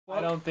I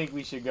don't think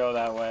we should go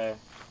that way.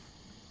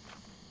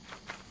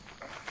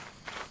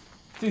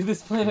 Dude,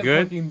 this planet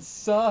fucking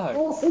sucks.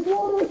 Oh, it's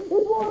water! It's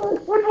water!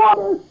 It's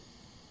water!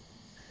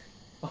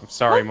 I'm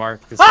sorry,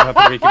 Mark. This is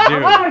nothing we can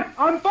do.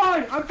 I'm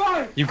fine! I'm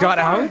fine! You got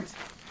out?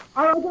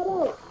 I got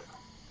out!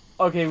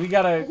 Okay, we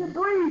gotta... I can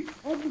breathe!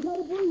 I just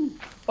gotta breathe!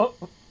 Oh.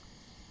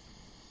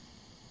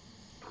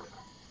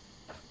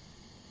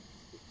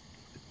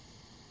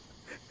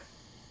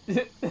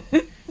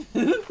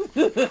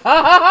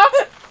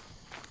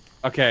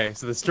 Okay,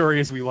 so the story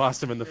is we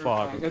lost him in the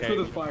fog. That's Okay.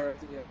 where the fire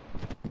is,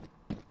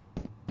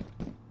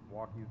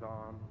 Walkie's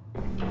on.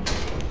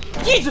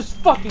 Jesus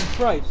fucking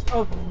Christ!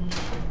 Oh.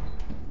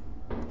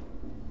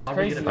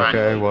 Crazy.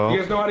 Okay, well. You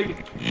guys know how to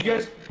get... You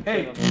guys...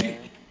 Hey,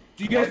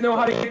 do you guys know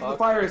how to get to the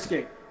fire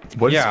escape?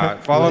 What's Yeah,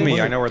 follow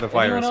me. I know where the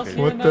fire Anyone else is.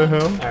 here? What the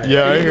hell?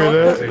 Yeah, I hear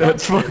that.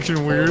 That's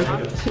fucking weird.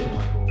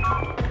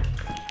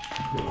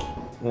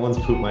 One's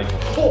poop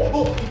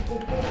Michael.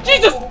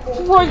 Jesus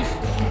Christ!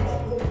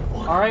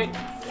 Alright,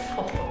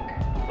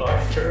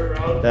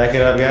 Back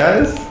it up,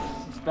 guys.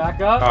 let's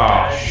back up.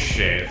 Oh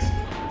shit.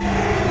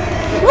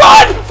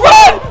 Run!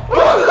 Run!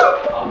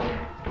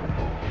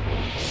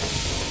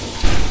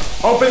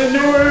 Open the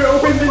door!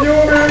 Open the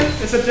door!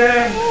 It's a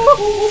tank!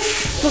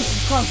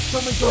 Jesus Christ,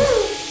 oh my God.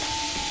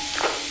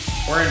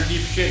 We're in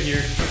deep shit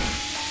here.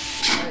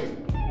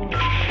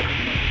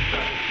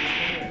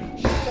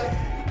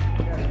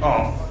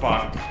 Oh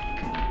fuck.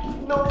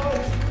 No.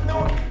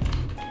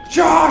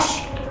 Josh!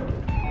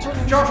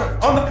 Josh,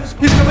 on the...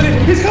 He's coming in!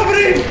 He's coming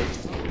in!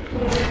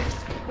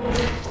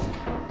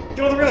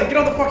 Get on the railing! Get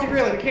on the fucking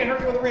railing! I can't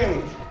hurt you on the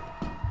railing!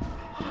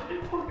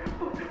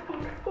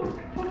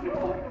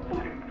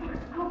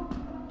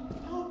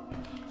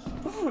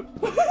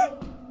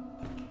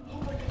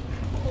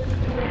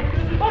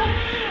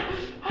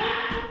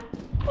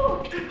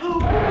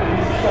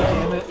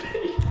 Damn it.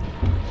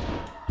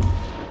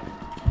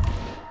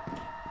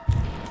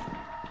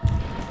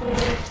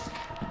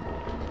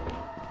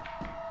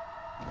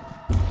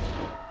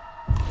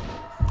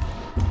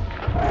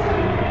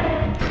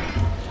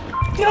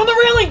 Get on the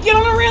railing! Get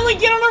on the railing!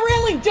 Get on the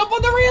railing! Jump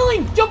on the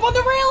railing! Jump on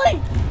the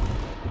railing!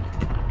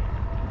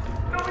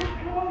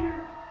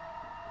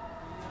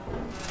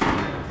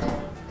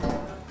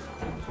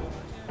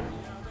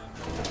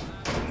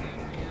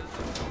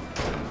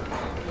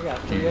 We got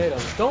 3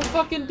 items. Don't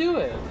fucking do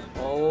it!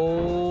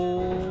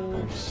 Oh.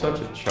 You're such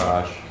a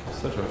Josh.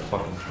 Such a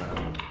fucking Josh.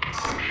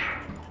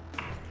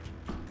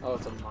 Oh,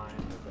 it's a mine.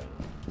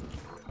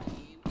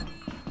 Okay.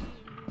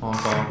 Hong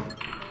Kong.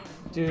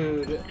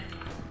 Dude.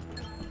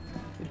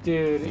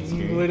 Dude,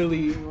 you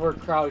literally were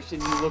crouched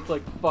and you look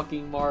like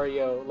fucking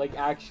Mario, like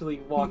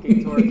actually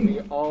walking towards me.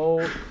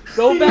 Oh,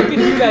 go back and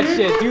do that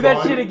shit. Do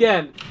that shit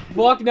again.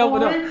 Walk, no,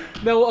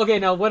 okay,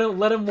 now let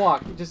him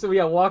walk. Just so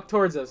walk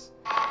towards us.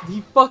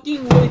 He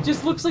fucking, it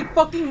just looks like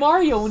fucking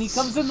Mario when he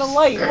comes in the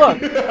light. Look,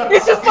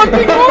 it's just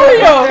fucking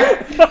Mario.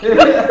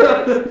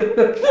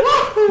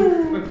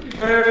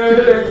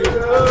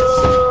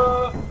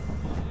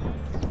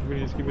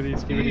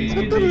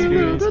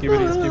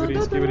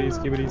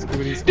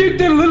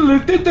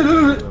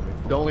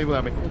 Don't leave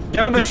without me.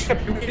 Get on the ship,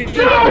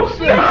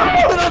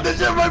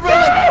 my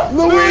brother!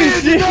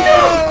 Luigi!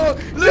 No!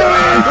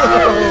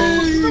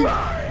 Luigi!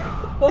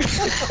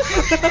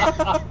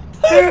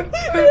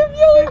 I'm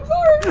yelling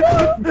Mario!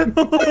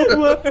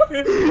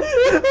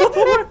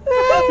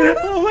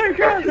 Oh my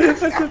god!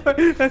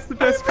 That's the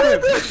best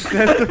clip!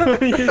 That's the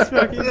funniest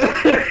fucking...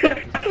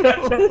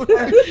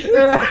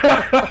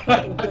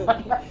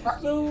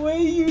 The way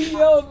you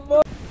yelled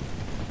Mario!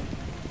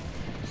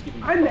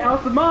 I'm the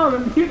alpha mom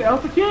and you're the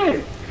alpha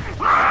kid!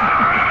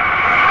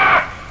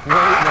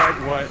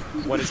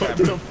 What is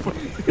happening? What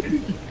are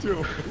you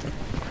doing?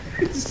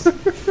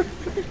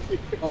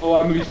 Oh,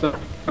 I'm gonna be stuck.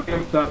 Okay,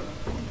 I'm stuck.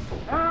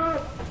 Oh,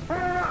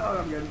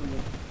 I'm good.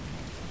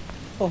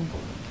 Oh.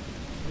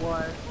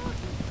 What?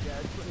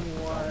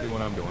 Do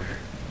what I'm doing.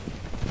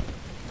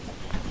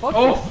 Fuck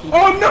Oh! this.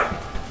 Oh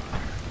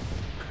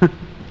no!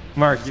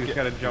 Mark, you just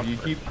gotta jump. You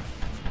keep.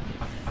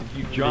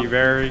 You Be jump.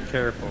 very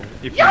careful.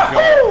 If you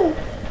Yahoo! jump.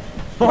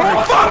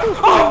 Oh fuck!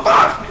 Oh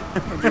fuck!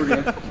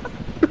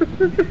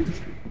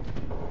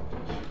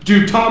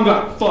 Dude, Tom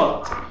got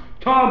fucked.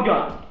 Tom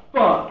got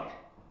fucked.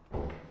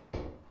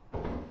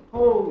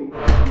 Holy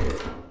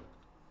shit.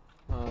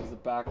 Oh, it's the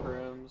back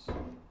rooms.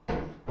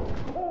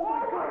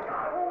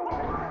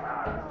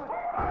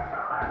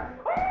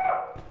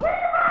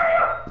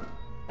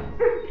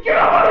 Get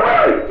up on the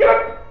railing! Get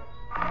up!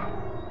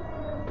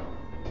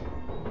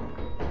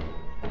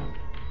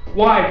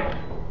 Why?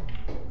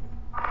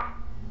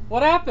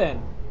 What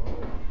happened?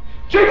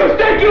 Jacob,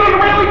 stay! Get on the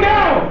railing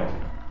now!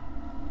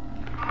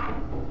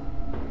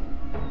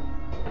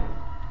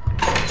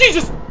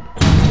 Jesus!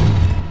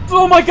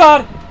 Oh my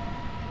god!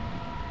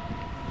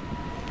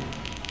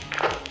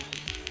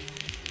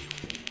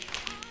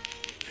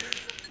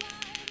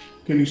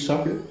 Can you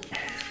suck it?